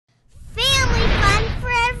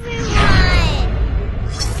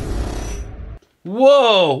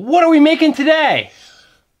Whoa, what are we making today?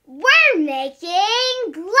 We're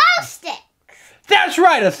making glow sticks. That's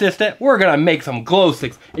right, assistant. We're gonna make some glow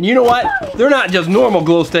sticks. And you know what? They're not just normal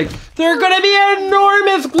glow sticks. They're gonna be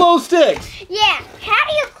enormous glow sticks. Yeah, how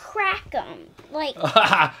do you crack them? Like,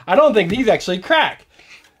 I don't think these actually crack.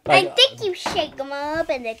 I think you shake them up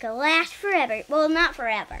and they can last forever. Well, not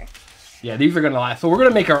forever. Yeah, these are gonna last. So we're gonna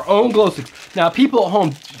make our own glow sticks. Now, people at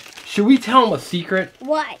home, should we tell them a secret?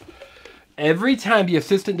 What? Every time the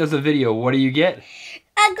assistant does a video, what do you get?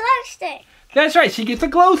 A glow stick. That's right, she gets a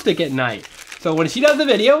glow stick at night. So when she does the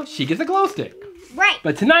video, she gets a glow stick. Right.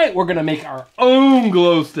 But tonight, we're gonna make our own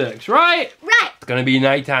glow sticks, right? Right. It's gonna be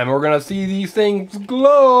nighttime. We're gonna see these things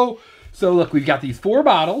glow. So look, we've got these 4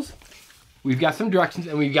 bottles. We've got some directions,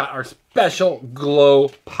 and we've got our special glow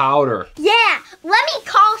powder. Yeah, let me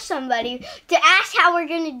call somebody to ask how we're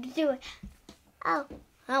gonna do it.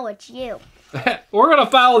 Oh, it's you. We're gonna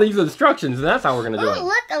follow these instructions, and that's how we're gonna do it. Oh,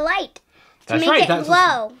 look, a light. To That's make right. it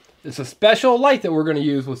glow. It's a special light that we're gonna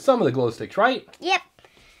use with some of the glow sticks, right? Yep.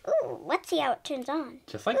 Ooh, let's see how it turns on.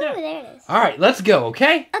 Just like Ooh, that. there it is. All right, let's go,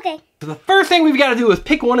 okay? Okay. So the first thing we've got to do is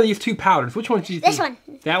pick one of these 2 powders. Which one do you think? This one.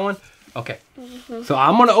 That one? Okay. So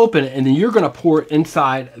I'm going to open it, and then you're going to pour it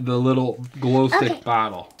inside the little glow stick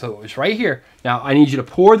bottle. So it's right here. Now, I need you to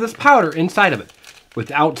pour this powder inside of it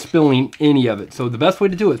without spilling any of it. So the best way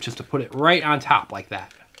to do it is just to put it right on top like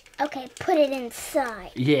that. Okay, put it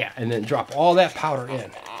inside. Yeah, and then drop all that powder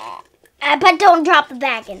in. But don't drop the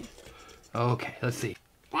bag in. Okay, let's see.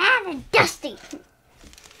 That is dusty.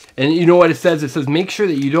 And you know what it says? It says make sure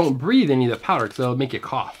that you don't breathe any of the powder because it'll make you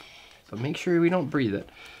cough. So make sure we don't breathe it.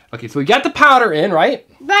 Okay, so we got the powder in, right?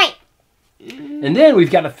 Right. And then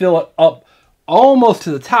we've got to fill it up almost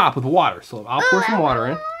to the top with water. So I'll pour some water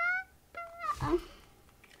in.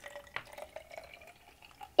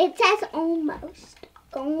 It says almost.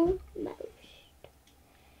 Almost.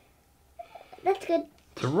 That's good.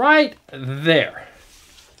 So right there.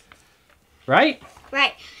 Right?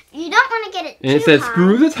 Right. You don't want to get it And it says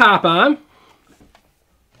screw the top on.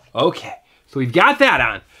 Okay, so we've got that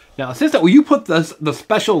on. Now, assistant, will you put the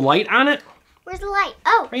special light on it? Where's the light?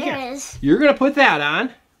 Oh, Right there here. it is. You're going to put that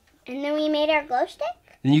on. And then we made our glow stick?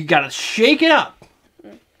 Then you got to shake it up.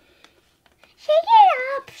 Shake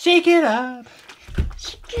it up. Shake it up.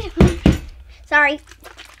 Shake it up. Sorry.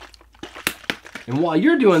 And while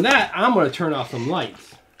you're doing that, I'm going to turn off some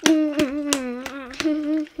lights.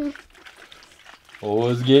 Oh,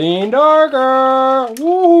 it's getting darker.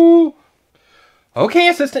 Woo! Okay,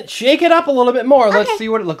 assistant, shake it up a little bit more. Okay. Let's see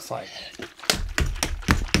what it looks like.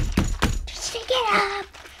 Shake it up.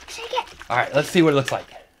 Shake it. All right, let's see what it looks like.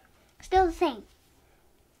 Still the same.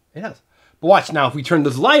 It does. But watch now, if we turn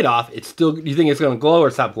this light off, it's still. Do you think it's going to glow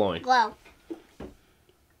or stop glowing? Glow.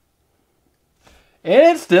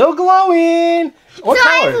 And it's still glowing. What so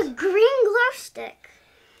color? I have a green glow stick.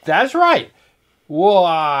 That's right.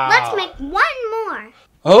 Wow. Let's make one more.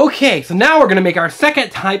 Okay, so now we're going to make our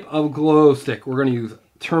second type of glow stick. We're going to use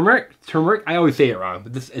turmeric. Turmeric, I always say it wrong,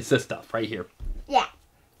 but it's this stuff right here. Yeah.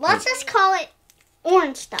 Let's just call it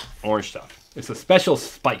orange stuff. Orange stuff. It's a special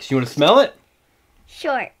spice. You want to smell it?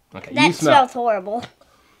 Sure. Okay, That you smell. smells horrible.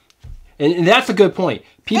 And that's a good point.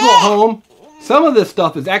 People at home, some of this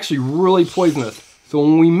stuff is actually really poisonous. So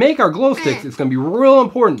when we make our glow sticks, it's going to be real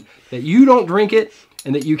important that you don't drink it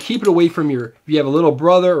and that you keep it away from if you have a little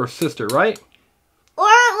brother or sister, right? Or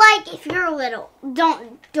like if you're little,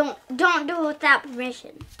 don't do it without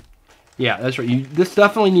permission. Yeah, that's right. This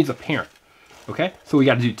definitely needs a parent. Okay, so we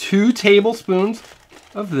got to do 2 tablespoons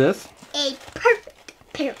of this. A perfect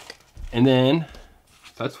parent. And then,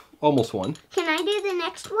 that's almost 1. Can I do the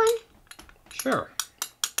next one? Sure.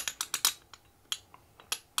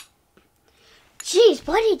 Jeez,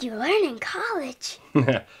 what did you learn in college?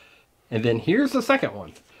 And then here's the second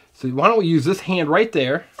one. So why don't we use this hand right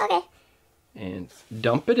there. Okay. And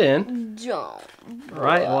dump it in. Jump.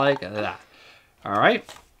 Right like that. All right.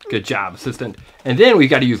 Good job, assistant. And then we've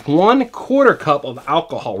got to use 1/4 cup of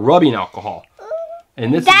alcohol, rubbing alcohol.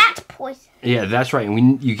 And this That's poison. Yeah, that's right.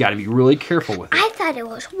 And you got to be really careful with it. I thought it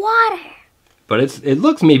was water. But it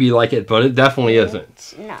looks maybe like it, but it definitely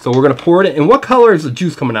isn't. No. So we're going to pour it in. And what color is the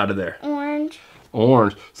juice coming out of there? Orange.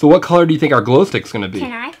 Orange. So what color do you think our glow stick's going to be?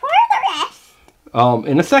 Can I pour the rest?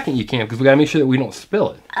 In a second you can, because we got to make sure that we don't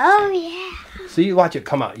spill it. Oh, yeah. See, watch it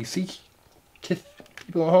come out. You see kids,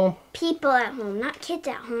 people at home? People at home, not kids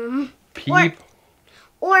at home.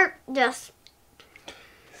 Or just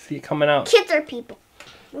See it coming out. kids or people.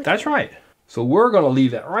 That's right. So we're going to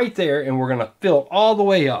leave it right there, and we're going to fill it all the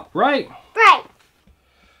way up, right? Right.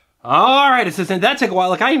 All right, assistant. That took a while.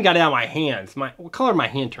 Look, I even got it on my hands. What color did my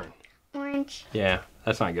hand turn? Orange. Yeah,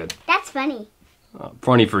 that's not good. That's funny.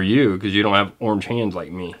 Funny for you, because you don't have orange hands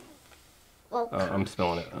like me. Well, I'm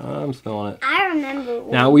spilling it. I'm spilling it. I remember.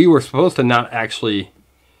 Now, we were supposed to not actually...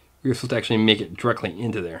 We were supposed to actually make it directly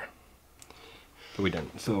into there. But we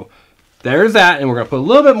didn't. So, there's that. And we're going to put a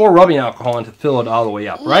little bit more rubbing alcohol in to fill it all the way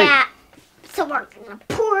up, right? Yeah. So we're going to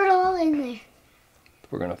pour it all in there.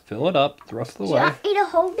 We're going to fill it up the rest of the way. Do you want me to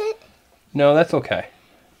hold it? No, that's okay.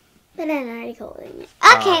 But I'm already holding it.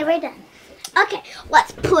 Okay, we're done. Okay,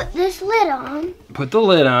 let's put this lid on. Put the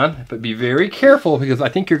lid on, but be very careful because I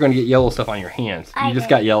think you're going to get yellow stuff on your hands. You just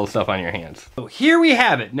got yellow stuff on your hands. So here we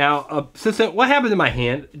have it. Now, assistant, what happened to my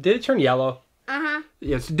hand? Did it turn yellow? Uh-huh.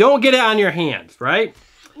 Yes, don't get it on your hands, right?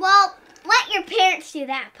 Well, let your parents do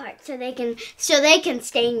that part so they can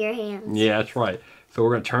stain your hands. Yeah, that's right. So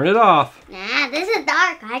we're going to turn it off. Nah, this is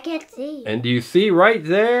dark. I can't see. And do you see right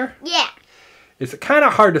there? Yeah. It's kind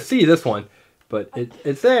of hard to see this one, but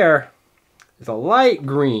it's there. It's a light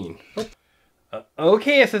green.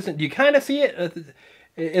 Okay, assistant, do you kind of see it?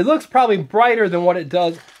 It looks probably brighter than what it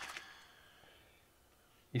does.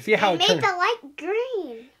 You see how it made the light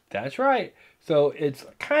green. That's right. So it's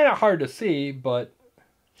kind of hard to see, but...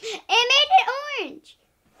 It made it orange.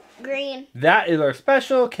 Green. That is our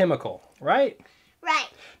special chemical, right? Right.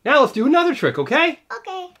 Now let's do another trick, okay?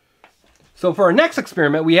 Okay. So for our next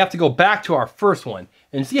experiment, we have to go back to our first one.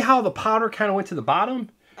 And see how the powder kind of went to the bottom?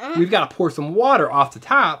 We've got to pour some water off the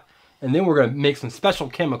top, and then we're going to make some special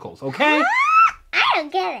chemicals, okay? I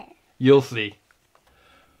don't get it. You'll see.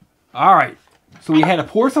 All right. So we had to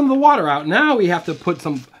pour some of the water out. Now we have to put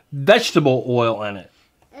some vegetable oil in it.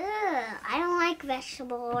 Ugh, I don't like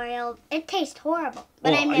vegetable oil. It tastes horrible.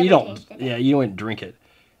 But Well, I never you don't, tasted it. yeah, you don't drink it.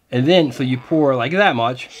 And then, so you pour like that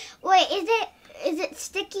much. Wait, is it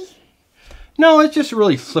sticky? No, it's just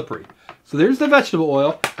really slippery. So there's the vegetable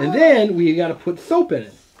oil, and then we got to put soap in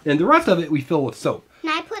it. And the rest of it we fill with soap. Can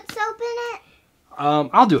I put soap in it?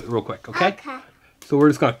 I'll do it real quick, okay? Okay. So we're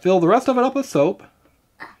just going to fill the rest of it up with soap.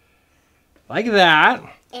 Like that.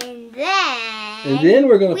 And then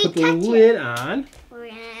we're going to put the lid on. We're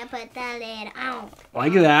going to put the lid on.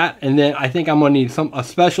 Like that. And then I think I'm going to need a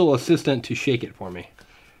special assistant to shake it for me.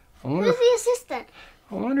 Who's the assistant?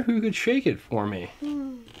 I wonder who could shake it for me.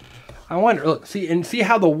 I wonder, look, see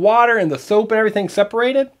how the water and the soap and everything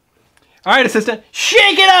separated? All right, assistant,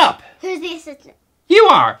 shake it up! Who's the assistant? You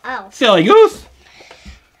are! Oh. Silly goose!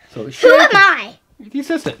 So Who am I? The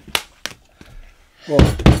assistant. Well,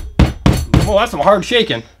 that's some hard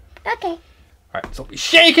shaking. Okay. All right, so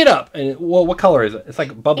shake it up. And well, what color is it? It's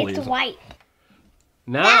like bubbly. It's white.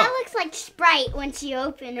 Now, that looks like Sprite once you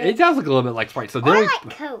open it. It does look a little bit like Sprite. So or then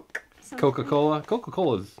like Coke. Coca-Cola.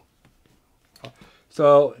 Coca-Cola's...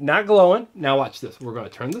 So, not glowing. Now watch this. We're going to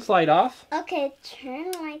turn this light off. Okay, turn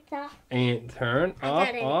the lights off. And turn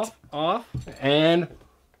off. And,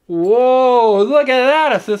 whoa, look at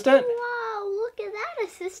that, assistant. Wow, look at that,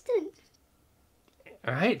 assistant.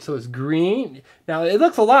 All right, so it's green. Now, it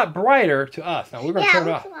looks a lot brighter to us. Now, we're going to turn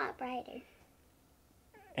it off. Yeah, it looks a lot brighter.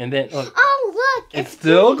 And then, look. Oh, look. It's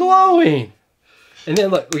still glowing. And then,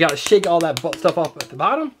 look, we got to shake all that stuff off at the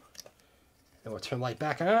bottom. And we'll turn the light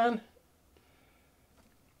back on.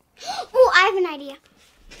 Oh, I have an idea.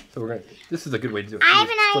 So we're going to, this is a good way to do it. I have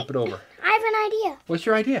an idea. Flip it over. I have an idea. What's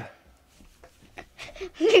your idea?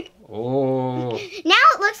 Oh. Now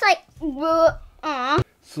it looks like,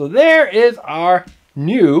 So there is our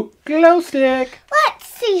new glow stick. Let's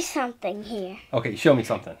see something here. Okay, show me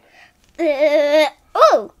something.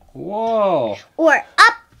 Oh. Whoa. Or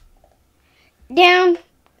up, down,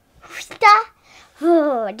 stuff.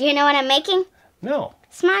 Oh, do you know what I'm making? No.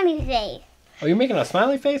 Smiley face. Oh, you're making a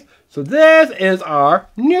smiley face? So this is our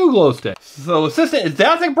new glow stick. So assistant, is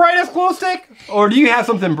that the brightest glow stick? Or do you have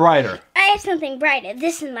something brighter? I have something brighter.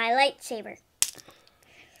 This is my lightsaber.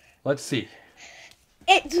 Let's see.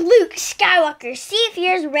 It's Luke Skywalker. See if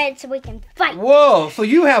yours is red so we can fight. Whoa, so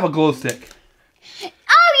you have a glow stick. Oh,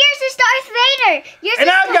 yours is Darth Vader. And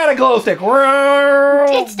I've got a glow stick.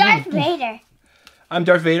 It's Darth Vader. I'm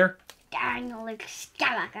Darth Vader. Darn Luke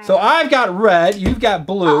Skywalker. So I've got red, you've got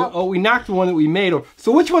blue. Oh, we knocked the one that we made over.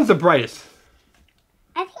 So which one's the brightest?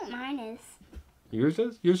 I think mine is. Yours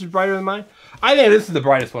is? Yours is brighter than mine? I think this is the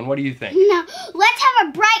brightest one. What do you think? No, let's have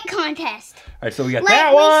a bright contest. All right, so we got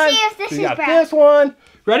that one. Let me see if this we is got bright. this one.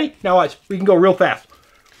 Ready? Now watch. We can go real fast.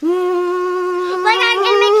 Like I'm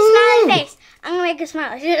going to make a smiley face. I'm going to make a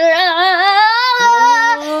smiley.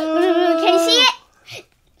 Can you see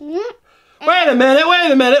it? Wait a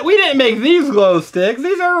minute. We didn't make these glow sticks.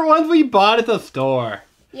 These are ones we bought at the store.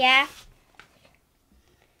 Yeah.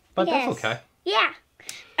 But that's okay. Yeah.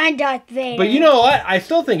 I'm Darth Vader. But you know what? I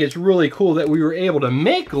still think it's really cool that we were able to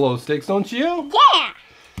make glow sticks, don't you? Yeah.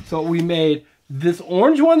 So we made this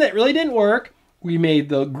orange one that really didn't work. We made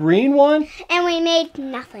the green one. And we made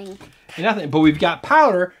nothing. Nothing. But we've got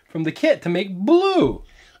powder from the kit to make blue.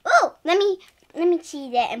 Oh, let me see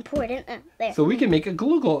that and pour it in there. So we can make a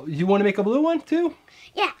glue. You want to make a blue one too?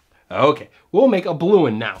 Yeah. Okay. We'll make a blue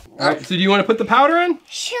one now. All right. So do you want to put the powder in?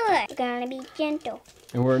 Sure. It's gonna be gentle.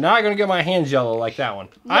 And we're not going to get my hands yellow like that one.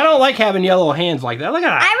 Yeah. I don't like having yellow hands like that. Look at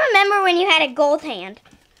that. I remember when you had a gold hand.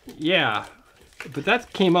 Yeah. But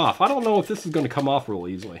that came off. I don't know if this is going to come off real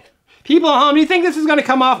easily. People at home, do you think this is going to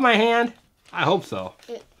come off my hand? I hope so.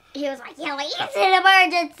 He was like, yeah, it's an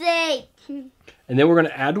emergency. And then we're going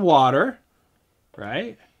to add water.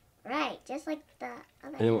 Right? Right. Just like the other.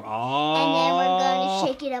 And then we're going to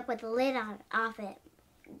shake it up with the lid off it.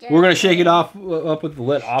 We're going to shake it up with the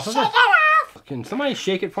lid off of it? Shake it off! Can somebody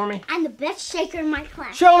shake it for me? I'm the best shaker in my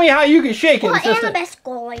class. Show me how you can shake it, assistant. I'm the best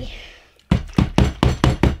goalie.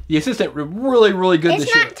 The assistant did really, really good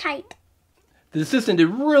this year. It's not tight. The assistant did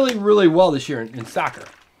really, really well this year in soccer.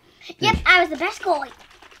 Yep, I was the best goalie.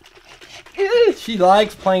 She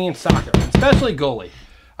likes playing soccer, especially goalie.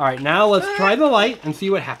 All right, now let's try the light and see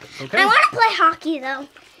what happens, okay? I want to play hockey, though.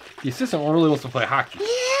 The assistant really wants to play hockey. Yeah.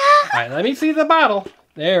 All right, let me see the bottle.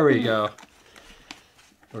 There we go.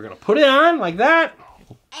 We're going to put it on like that.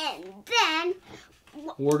 And then...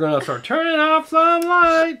 We're going to start turning off some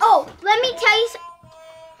lights. Oh, let me tell you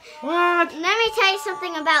What? Let me tell you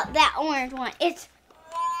something about that orange one.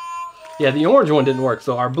 Yeah, the orange one didn't work.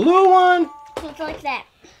 So our blue one. It's like that.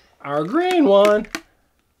 Our green one.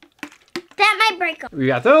 That might break them. We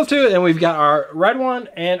got those two, and we've got our red one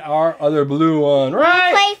and our other blue one,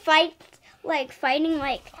 right? Fighting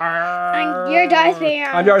you're Darth Vader.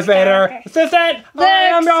 I'm Darth Vader. Assistant!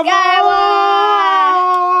 I'm Darth Vader!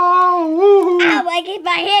 Ow,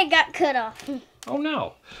 my head got cut off. Oh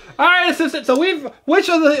no. Alright, assistant, so which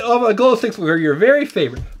of the glow sticks were your very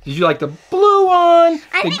favorite? Did you like the blue one,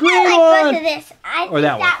 the green one? Both of this. I think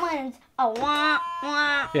that one's a wah.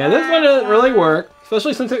 Yeah, this one doesn't really work,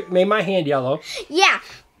 especially since it made my hand yellow. Yeah.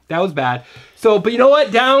 That was bad. So, but you know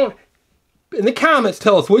what? Down in the comments,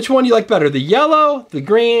 tell us which one you like better, the yellow, the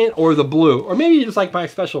green, or the blue. Or maybe you just like my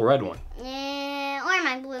special red one. Yeah, or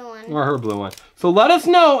my blue one. Or her blue one. So let us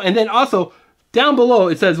know, and then also, down below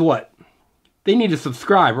it says what? They need to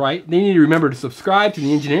subscribe, right? They need to remember to subscribe to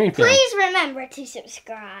the Engineering Family. Please remember to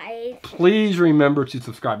subscribe. Please remember to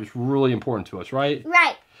subscribe. It's really important to us, right?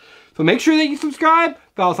 Right. So make sure that you subscribe,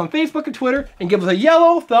 follow us on Facebook and Twitter, and give us a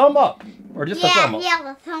yellow thumb up. Or just a thumb up. Yeah,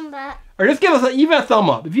 yellow thumb up. Or just give us even a thumb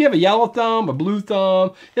up. If you have a yellow thumb, a blue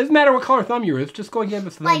thumb, it doesn't matter what color thumb you're with, just go and give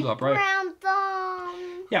us a thumbs up, right? Brown thumb.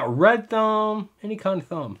 Yeah, red thumb, any kind of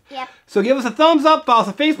thumb. Yep. So give us a thumbs up, follow us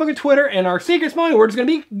on Facebook and Twitter, and our secret spelling word is going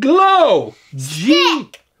to be GLOW.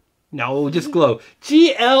 No, just glow.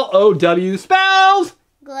 G-L-O-W spells.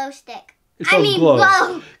 Glow stick.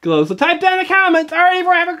 Glow. Glow. So type down in the comments. All right,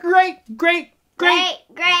 everyone, have a great glow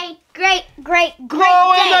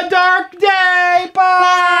in the dark day.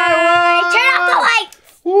 Bye. Turn off the lights.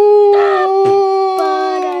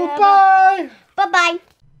 Bye. Bye-bye.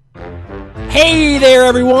 Hey there,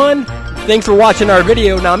 everyone. Thanks for watching our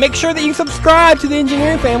video. Now make sure that you subscribe to the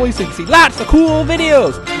Engineering Family so you can see lots of cool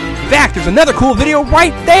videos. In fact, there's another cool video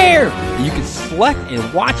right there. You can select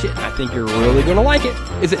and watch it. I think you're really going to like it.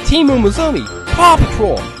 Is it Team Umizoomi, Paw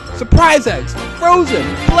Patrol, Surprise Eggs, Frozen,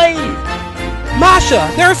 Blade,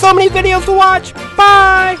 Masha? There are so many videos to watch.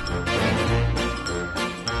 Bye.